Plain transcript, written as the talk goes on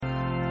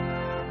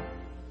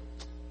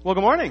Well,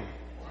 good morning.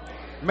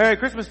 Merry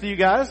Christmas to you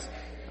guys.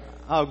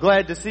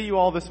 Glad to see you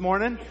all this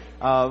morning.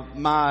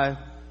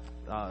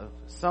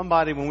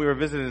 Somebody, when we were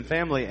visiting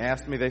family,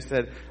 asked me, they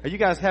said, "Are you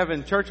guys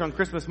having church on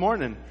Christmas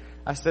morning?"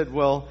 I said,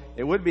 well,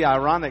 it would be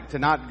ironic to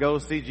not go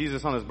see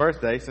Jesus on his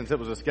birthday since it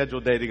was a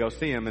scheduled day to go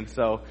see him. And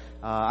so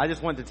I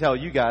just wanted to tell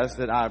you guys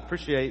that I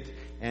appreciate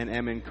and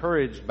am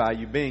encouraged by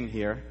you being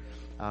here.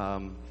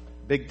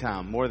 Big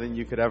time, more than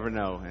you could ever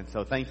know. And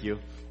so thank you.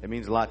 It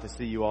means a lot to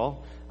see you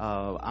all.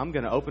 I'm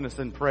going to open us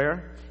in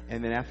prayer,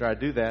 and then after I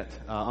do that,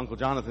 Uncle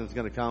Jonathan's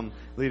going to come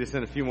lead us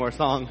in a few more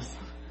songs.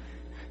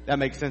 That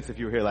makes sense if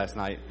you were here last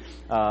night.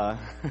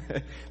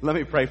 Let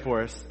me pray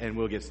for us, and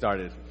we'll get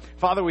started.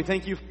 Father, we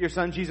thank you for your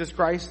Son, Jesus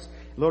Christ.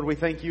 Lord, we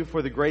thank you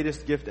for the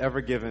greatest gift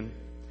ever given.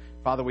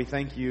 Father, we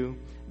thank you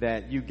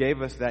that you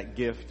gave us that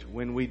gift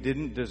when we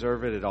didn't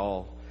deserve it at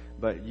all.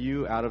 But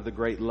you, out of the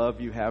great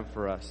love you have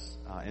for us,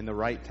 in the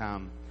right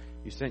time,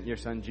 you sent your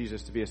Son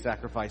Jesus to be a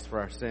sacrifice for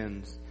our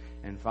sins.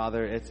 And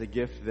Father, it's a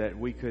gift that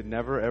we could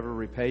never ever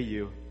repay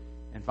you.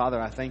 And Father,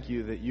 I thank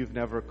you that you've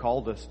never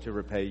called us to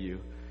repay you,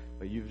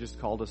 but you've just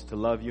called us to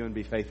love you and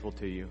be faithful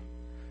to you.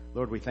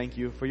 Lord, we thank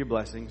you for your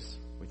blessings.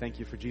 We thank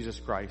you for Jesus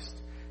Christ.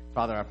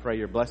 Father, I pray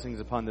your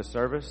blessings upon this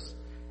service.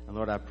 And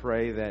Lord, I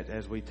pray that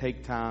as we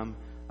take time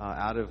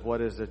out of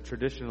what is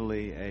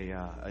traditionally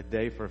a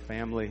day for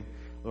family,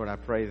 Lord, I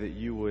pray that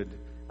you would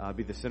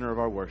be the center of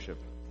our worship.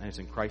 And it's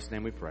in Christ's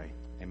name we pray.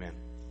 Amen.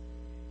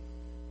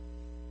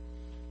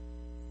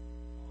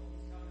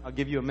 I'll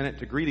give you a minute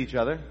to greet each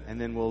other, and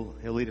then he'll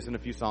lead us in a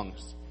few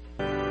songs.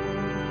 We're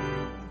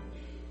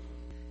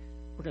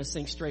going to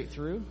sing straight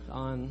through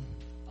on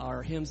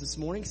our hymns this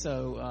morning.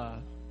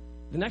 So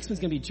the next one's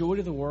going to be Joy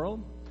to the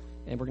World,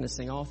 and we're going to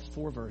sing all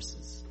 4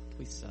 verses.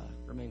 Please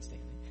remain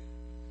standing.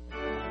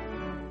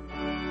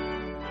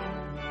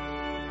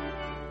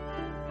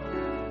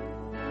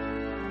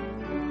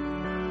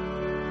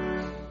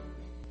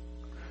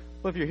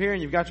 Well, if you're here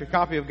and you've got your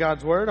copy of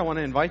God's Word, I want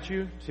to invite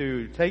you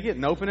to take it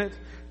and open it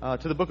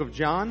to the book of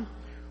John.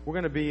 We're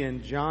going to be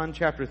in John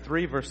chapter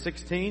 3, verse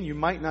 16. You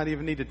might not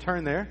even need to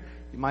turn there.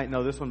 You might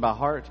know this one by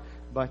heart.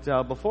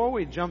 But before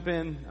we jump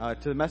in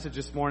to the message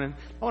this morning,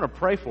 I want to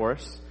pray for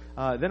us.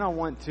 Then I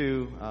want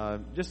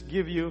to just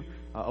give you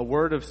a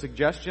word of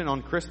suggestion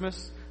on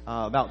Christmas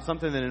about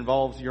something that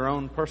involves your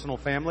own personal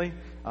family,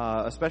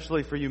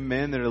 especially for you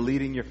men that are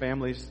leading your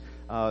families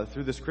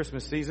through this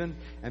Christmas season.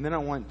 And then I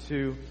want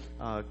to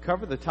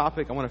cover the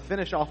topic. I want to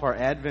finish off our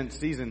Advent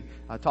season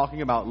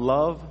talking about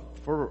love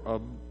for a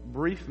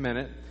brief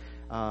minute,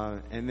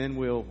 and then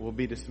we'll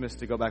be dismissed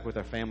to go back with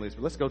our families.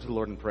 But let's go to the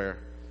Lord in prayer.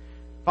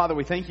 Father,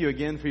 we thank you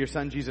again for your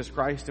Son, Jesus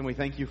Christ, and we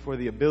thank you for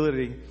the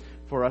ability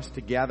for us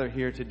to gather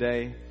here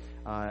today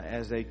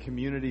as a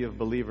community of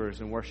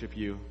believers and worship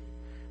you.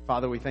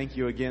 Father, we thank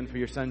you again for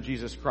your Son,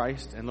 Jesus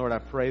Christ. And Lord, I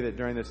pray that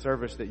during this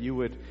service that you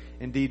would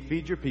indeed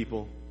feed your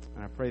people.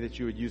 And I pray that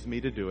you would use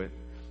me to do it.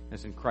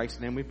 It's in Christ's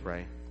name we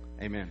pray.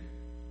 Amen.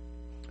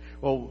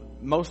 Well,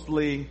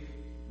 mostly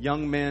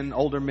young men,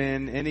 older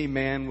men, any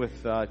man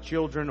with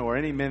children, or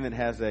any man that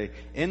has a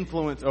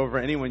influence over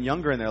anyone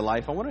younger in their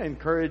life, I want to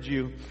encourage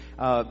you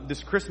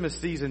this Christmas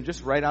season,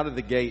 just right out of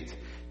the gate,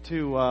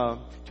 to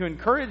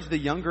encourage the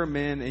younger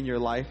men in your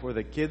life or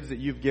the kids that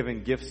you've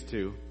given gifts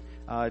to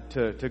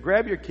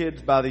grab your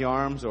kids by the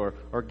arms or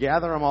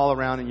gather them all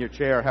around in your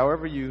chair,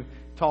 however you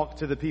talk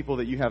to the people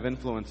that you have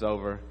influence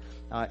over,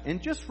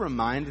 and just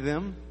remind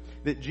them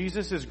that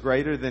Jesus is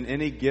greater than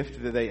any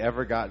gift that they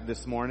ever got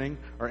this morning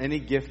or any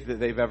gift that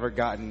they've ever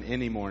gotten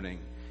any morning.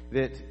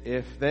 That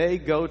if they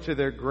go to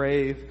their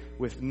grave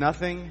with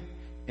nothing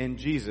in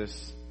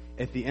Jesus,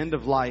 at the end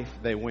of life,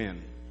 they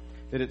win.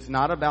 That it's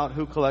not about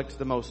who collects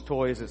the most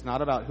toys. It's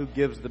not about who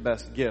gives the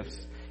best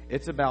gifts.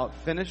 It's about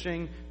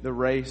finishing the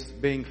race,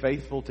 being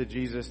faithful to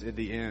Jesus at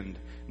the end.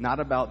 Not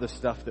about the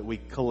stuff that we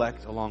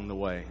collect along the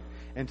way.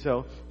 And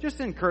so just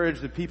encourage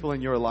the people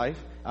in your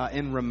life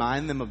and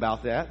remind them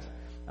about that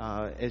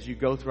as you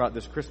go throughout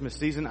this Christmas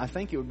season. I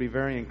think it would be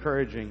very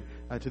encouraging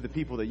to the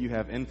people that you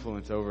have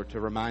influence over to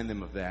remind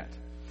them of that.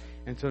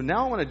 And so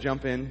now I want to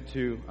jump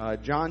into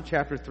John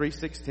chapter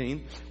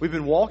 3:16. We've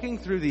been walking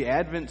through the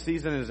Advent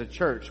season as a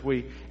church.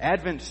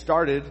 Advent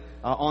started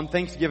on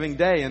Thanksgiving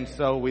Day, and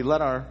so we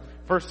let our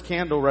first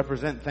candle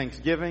represent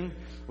Thanksgiving.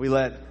 We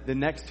let the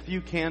next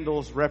few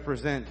candles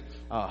represent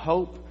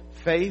hope,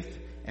 faith,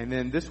 and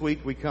then this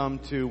week we come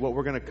to what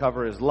we're going to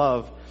cover as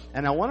love.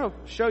 And I want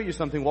to show you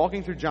something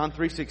walking through John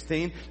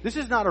 3:16. This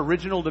is not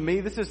original to me.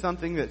 This is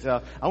something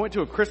that I went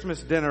to a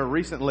Christmas dinner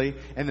recently,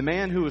 and the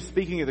man who was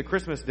speaking at the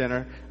Christmas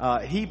dinner,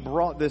 he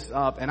brought this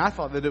up, and I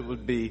thought that it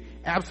would be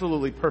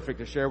absolutely perfect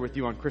to share with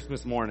you on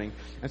Christmas morning.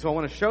 And so I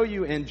want to show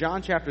you in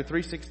John chapter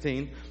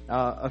 3:16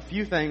 a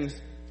few things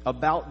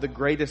about the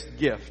greatest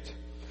gift.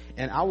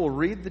 And I will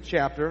read the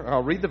chapter, or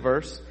I'll read the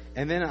verse,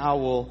 and then I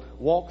will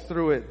walk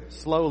through it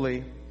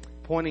slowly,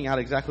 pointing out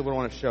exactly what I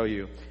want to show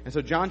you. And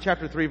so John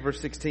chapter 3 verse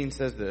 16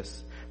 says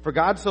this: "For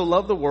God so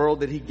loved the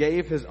world that he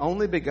gave his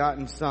only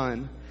begotten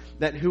Son,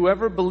 that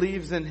whoever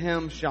believes in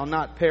him shall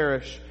not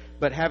perish,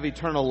 but have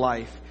eternal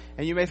life.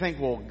 And you may think,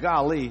 well,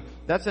 golly,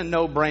 that's a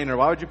no-brainer.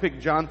 Why would you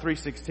pick John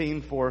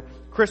 3:16 for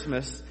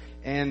Christmas?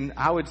 And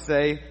I would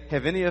say,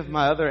 have any of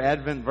my other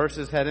Advent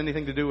verses had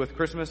anything to do with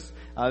Christmas?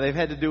 They've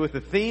had to do with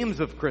the themes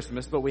of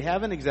Christmas, but we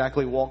haven't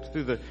exactly walked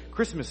through the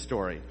Christmas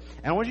story.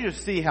 And I want you to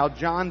see how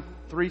John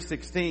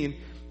 3:16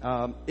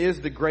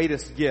 is the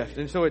greatest gift.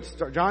 And so it's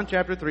John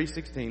chapter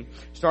 3:16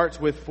 starts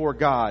with for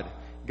God.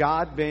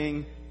 God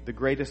being the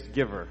greatest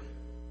giver.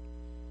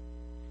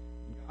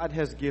 God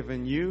has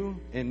given you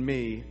and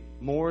me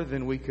more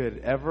than we could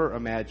ever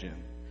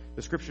imagine.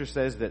 The scripture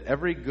says that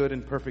every good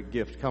and perfect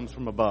gift comes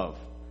from above.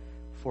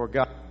 For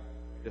God,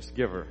 the greatest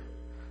giver.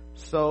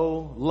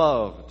 So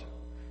loved,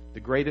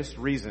 the greatest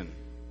reason.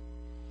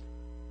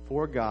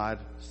 For God,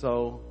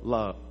 so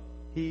loved.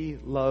 He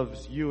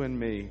loves you and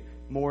me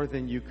more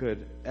than you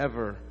could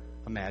ever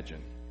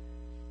imagine.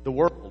 The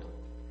world,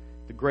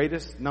 the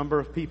greatest number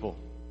of people.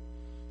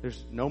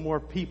 There's no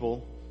more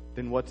people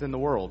than what's in the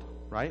world,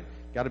 right?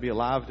 Got to be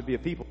alive to be a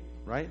people,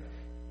 right?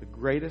 The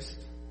greatest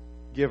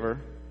giver,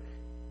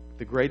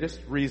 the greatest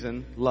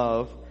reason,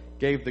 love,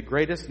 gave the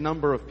greatest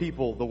number of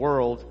people, the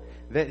world,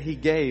 that He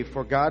gave.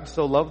 For God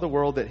so loved the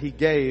world that He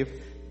gave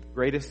the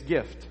greatest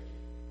gift,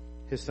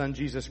 His Son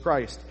Jesus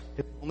Christ,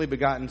 His only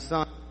begotten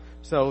Son.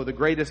 So the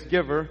greatest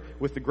giver,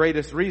 with the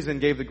greatest reason,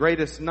 gave the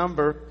greatest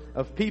number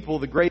of people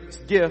the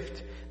greatest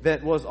gift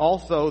that was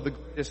also the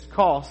greatest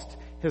cost,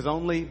 His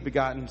only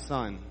begotten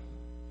Son.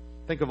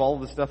 Think of all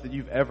the stuff that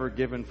you've ever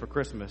given for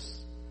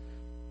Christmas.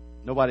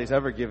 Nobody's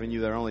ever given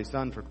you their only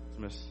Son for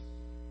Christmas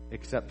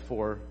except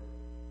for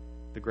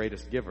the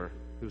greatest giver,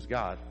 who's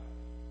God.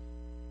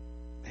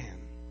 Man,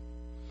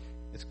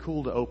 it's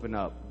cool to open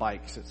up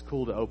bikes. It's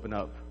cool to open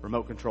up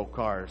remote control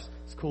cars.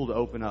 It's cool to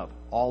open up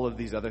all of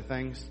these other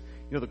things.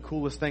 You know the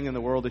coolest thing in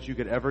the world that you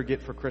could ever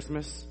get for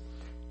Christmas?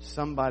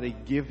 Somebody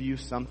give you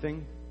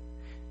something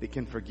that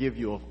can forgive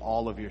you of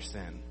all of your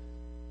sin.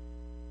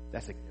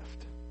 That's a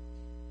gift.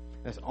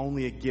 That's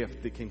only a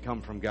gift that can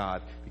come from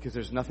God, because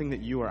there's nothing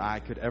that you or I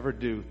could ever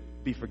do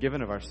be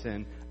forgiven of our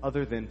sin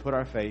other than put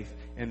our faith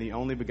in the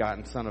only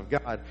begotten Son of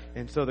God.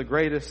 And so the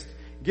greatest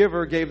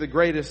giver gave the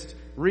greatest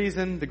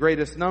reason, the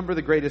greatest number,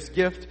 the greatest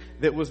gift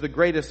that was the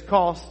greatest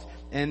cost.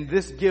 And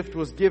this gift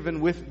was given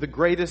with the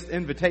greatest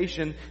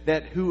invitation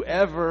that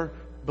whoever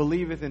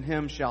believeth in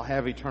Him shall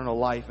have eternal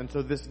life. And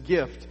so this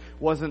gift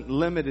wasn't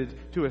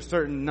limited to a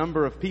certain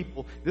number of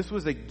people. This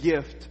was a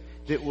gift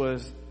that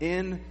was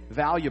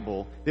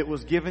invaluable, that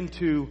was given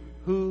to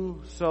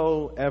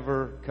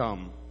whosoever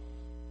come.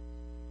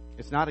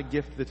 It's not a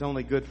gift that's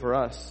only good for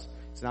us.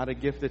 It's not a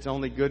gift that's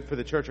only good for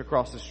the church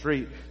across the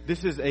street.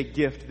 This is a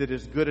gift that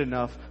is good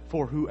enough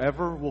for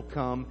whoever will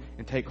come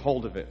and take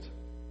hold of it.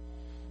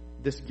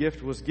 This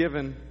gift was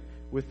given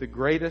with the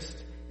greatest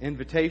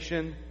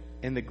invitation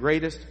and the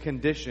greatest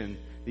condition.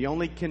 The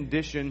only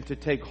condition to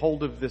take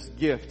hold of this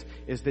gift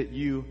is that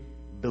you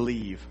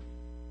believe.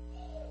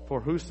 For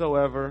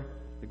whosoever,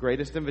 the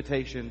greatest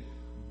invitation,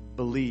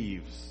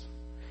 believes.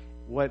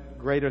 What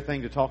greater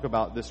thing to talk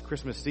about this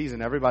Christmas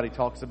season? Everybody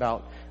talks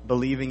about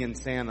believing in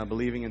Santa,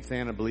 believing in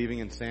Santa, believing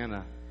in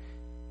Santa.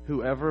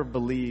 Whoever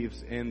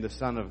believes in the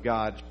Son of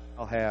God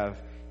shall have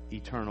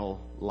eternal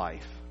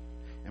life.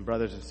 And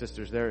brothers and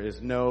sisters, there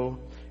is no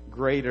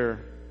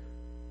greater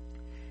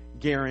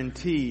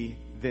guarantee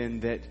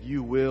than that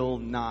you will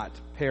not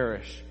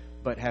perish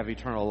but have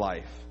eternal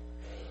life.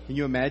 Can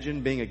you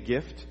imagine being a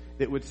gift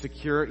that would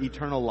secure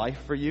eternal life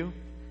for you?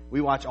 We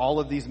watch all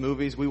of these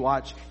movies. We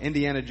watch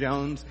Indiana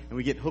Jones and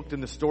we get hooked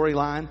in the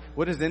storyline.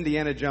 What is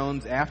Indiana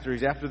Jones after?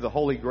 He's after the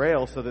Holy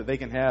Grail so that they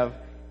can have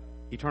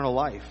eternal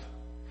life.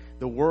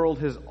 The world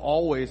has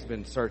always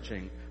been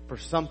searching for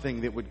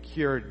something that would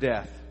cure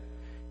death.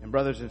 And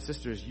brothers and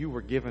sisters, you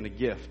were given a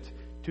gift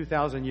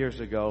 2,000 years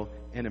ago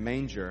in a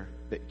manger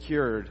that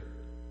cured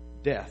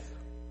death.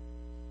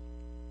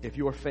 If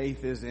your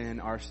faith is in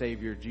our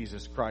Savior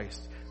Jesus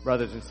Christ,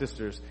 brothers and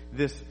sisters,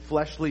 this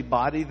fleshly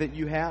body that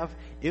you have,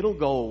 it'll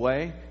go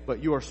away,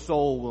 but your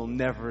soul will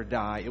never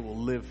die. It will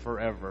live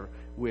forever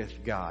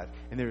with God.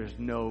 And there is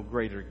no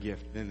greater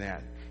gift than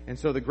that. And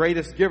so the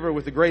greatest giver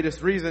with the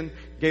greatest reason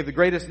gave the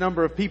greatest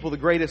number of people the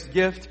greatest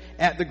gift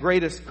at the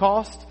greatest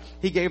cost.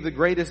 He gave the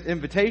greatest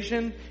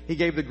invitation. He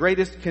gave the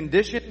greatest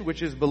condition,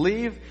 which is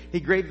believe.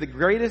 He gave the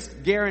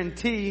greatest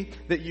guarantee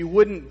that you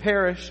wouldn't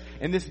perish.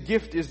 And this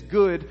gift is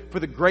good for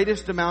the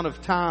greatest amount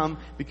of time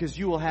because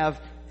you will have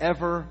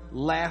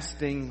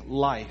everlasting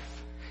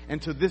life.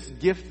 And to this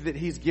gift that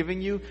He's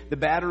giving you, the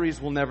batteries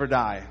will never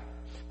die.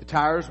 The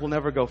tires will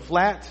never go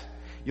flat.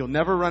 You'll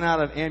never run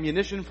out of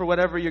ammunition for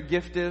whatever your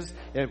gift is.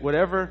 And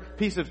whatever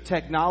piece of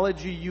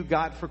technology you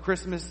got for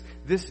Christmas,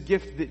 this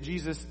gift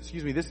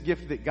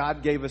that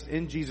God gave us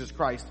in Jesus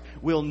Christ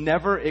will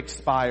never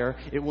expire.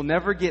 It will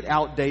never get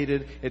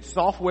outdated. Its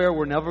software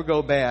will never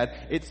go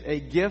bad. It's a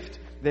gift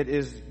that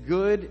is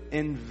good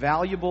and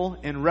valuable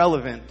and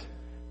relevant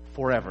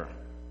forever.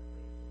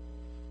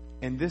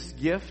 And this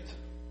gift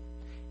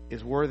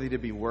is worthy to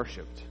be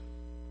worshiped.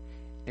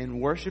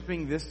 And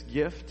worshiping this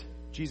gift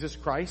Jesus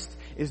Christ,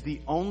 is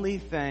the only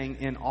thing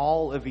in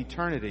all of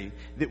eternity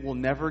that will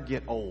never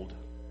get old.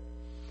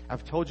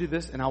 I've told you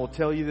this, and I will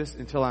tell you this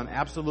until I'm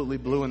absolutely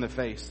blue in the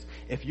face.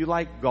 If you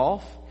like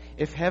golf,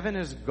 if heaven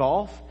is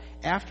golf,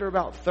 after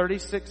about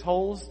 36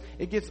 holes,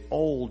 it gets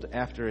old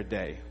after a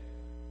day.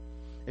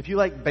 If you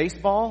like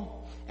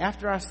baseball,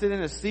 after I sit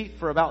in a seat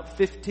for about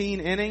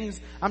 15 innings,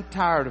 I'm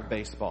tired of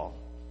baseball.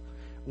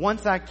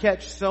 Once I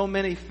catch so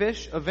many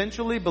fish,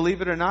 eventually,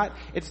 believe it or not,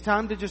 it's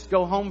time to just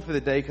go home for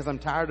the day because I'm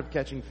tired of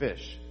catching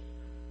fish.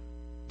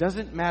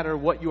 Doesn't matter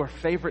what your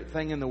favorite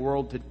thing in the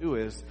world to do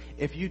is,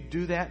 if you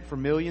do that for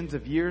millions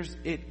of years,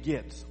 it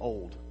gets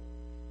old.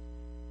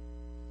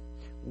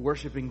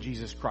 Worshiping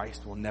Jesus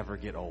Christ will never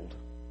get old.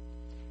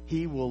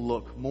 He will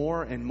look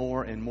more and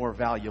more and more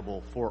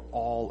valuable for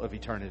all of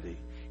eternity.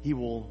 He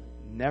will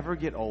never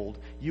get old.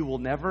 You will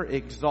never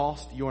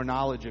exhaust your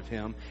knowledge of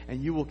Him,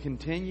 and you will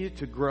continue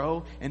to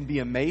grow and be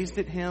amazed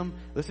at Him.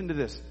 Listen to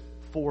this,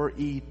 for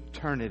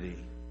eternity.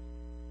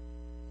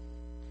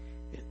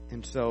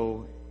 And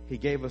so He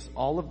gave us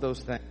all of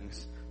those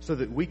things so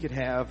that we could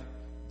have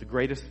the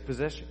greatest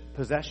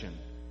possession.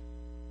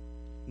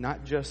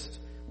 Not just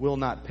will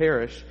not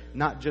perish,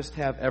 not just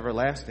have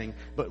everlasting,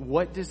 but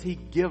what does He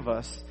give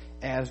us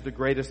as the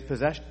greatest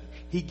possession?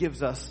 He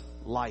gives us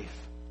life.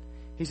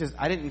 He says,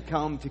 I didn't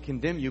come to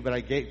condemn you, but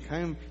I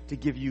came to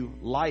give you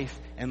life,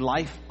 and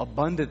life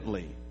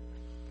abundantly.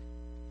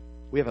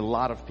 We have a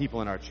lot of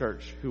people in our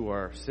church who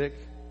are sick.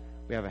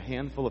 We have a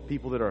handful of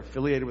people that are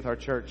affiliated with our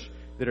church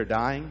that are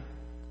dying.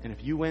 And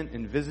if you went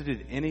and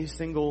visited any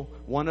single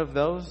one of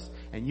those,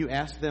 and you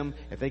asked them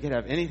if they could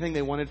have anything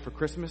they wanted for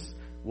Christmas,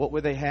 what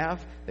would they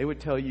have? They would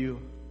tell you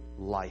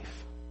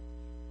life.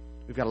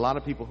 We've got a lot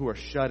of people who are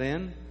shut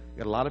in. We've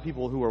got a lot of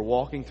people who are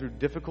walking through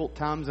difficult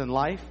times in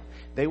life.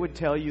 They would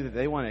tell you that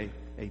they want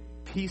a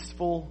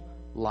peaceful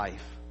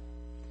life.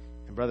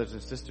 And brothers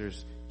and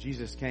sisters,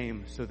 Jesus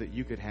came so that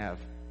you could have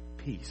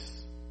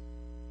peace.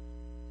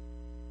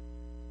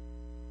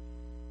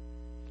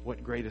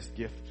 What greatest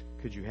gift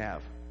could you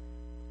have?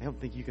 I don't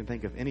think you can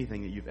think of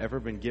anything that you've ever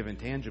been given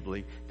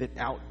tangibly that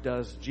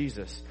outdoes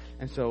Jesus.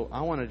 And so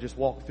I want to just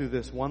walk through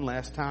this one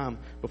last time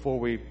before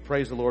we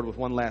praise the Lord with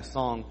one last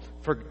song.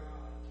 For God,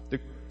 the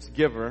greatest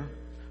giver,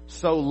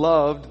 so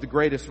loved the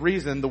greatest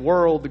reason, the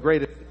world, the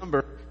greatest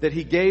number, that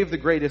He gave the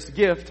greatest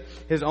gift,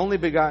 His only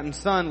begotten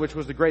Son, which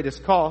was the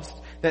greatest cost,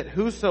 that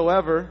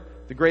whosoever,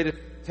 the greatest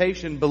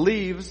temptation,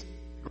 believes,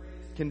 the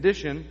greatest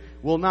condition,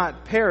 will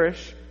not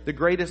perish, the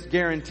greatest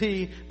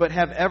guarantee, but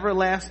have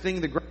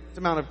everlasting, the greatest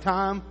amount of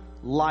time,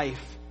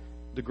 life,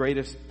 the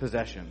greatest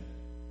possession.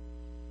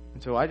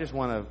 And so I just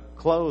want to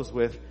close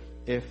with,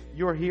 if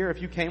you're here,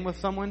 if you came with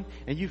someone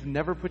and you've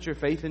never put your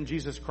faith in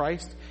Jesus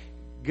Christ,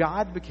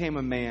 God became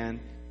a man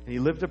and He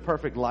lived a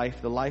perfect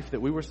life, the life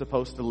that we were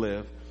supposed to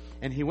live.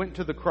 And He went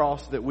to the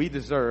cross that we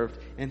deserved,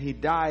 and He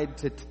died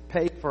to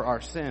pay for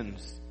our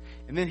sins.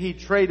 And then He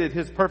traded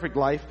His perfect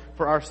life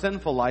for our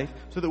sinful life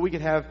so that we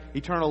could have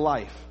eternal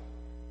life.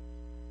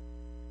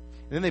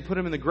 And then they put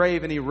Him in the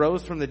grave, and He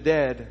rose from the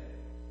dead,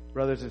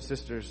 brothers and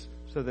sisters,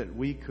 so that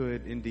we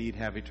could indeed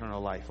have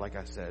eternal life. Like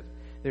I said,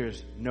 there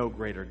is no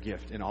greater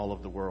gift in all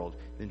of the world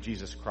than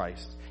Jesus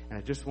Christ. And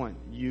I just want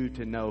you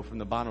to know from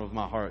the bottom of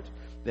my heart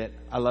that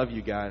I love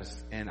you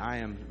guys, and I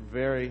am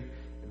very,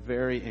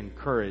 very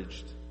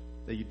encouraged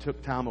that you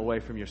took time away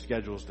from your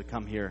schedules to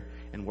come here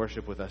and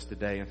worship with us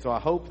today. And so I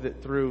hope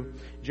that through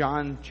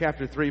John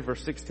chapter 3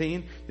 verse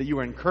 16 that you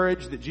are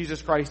encouraged that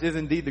Jesus Christ is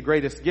indeed the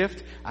greatest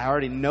gift. I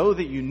already know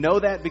that you know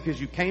that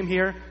because you came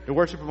here to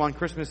worship Him on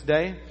Christmas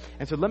Day.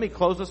 And so let me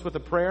close us with a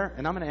prayer,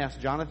 and I'm going to ask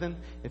Jonathan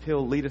if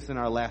he'll lead us in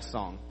our last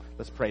song.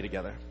 Let's pray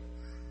together.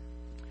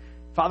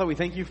 Father, we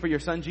thank You for Your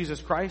Son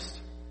Jesus Christ.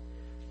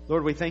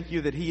 Lord, we thank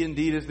You that He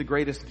indeed is the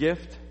greatest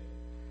gift.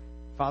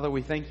 Father,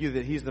 we thank You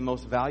that He's the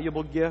most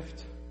valuable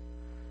gift.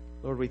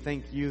 Lord, we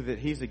thank You that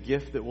He's a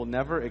gift that will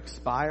never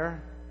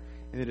expire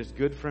and that is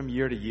good from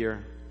year to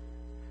year.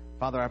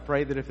 Father, I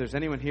pray that if there's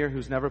anyone here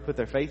who's never put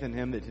their faith in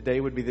Him, that today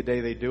would be the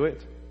day they do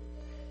it.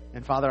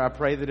 And Father, I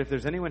pray that if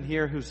there's anyone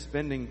here who's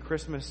spending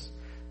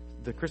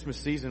the Christmas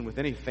season with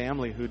any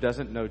family who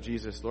doesn't know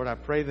Jesus, Lord, I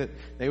pray that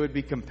they would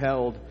be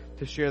compelled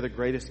to share the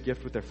greatest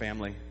gift with their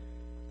family.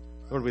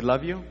 Lord, we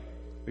love You.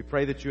 We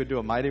pray that You would do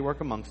a mighty work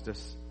amongst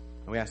us.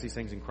 And we ask these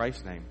things in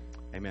Christ's name.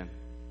 Amen.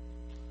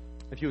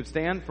 If you would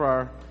stand for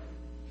our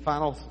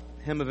final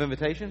hymn of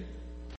invitation.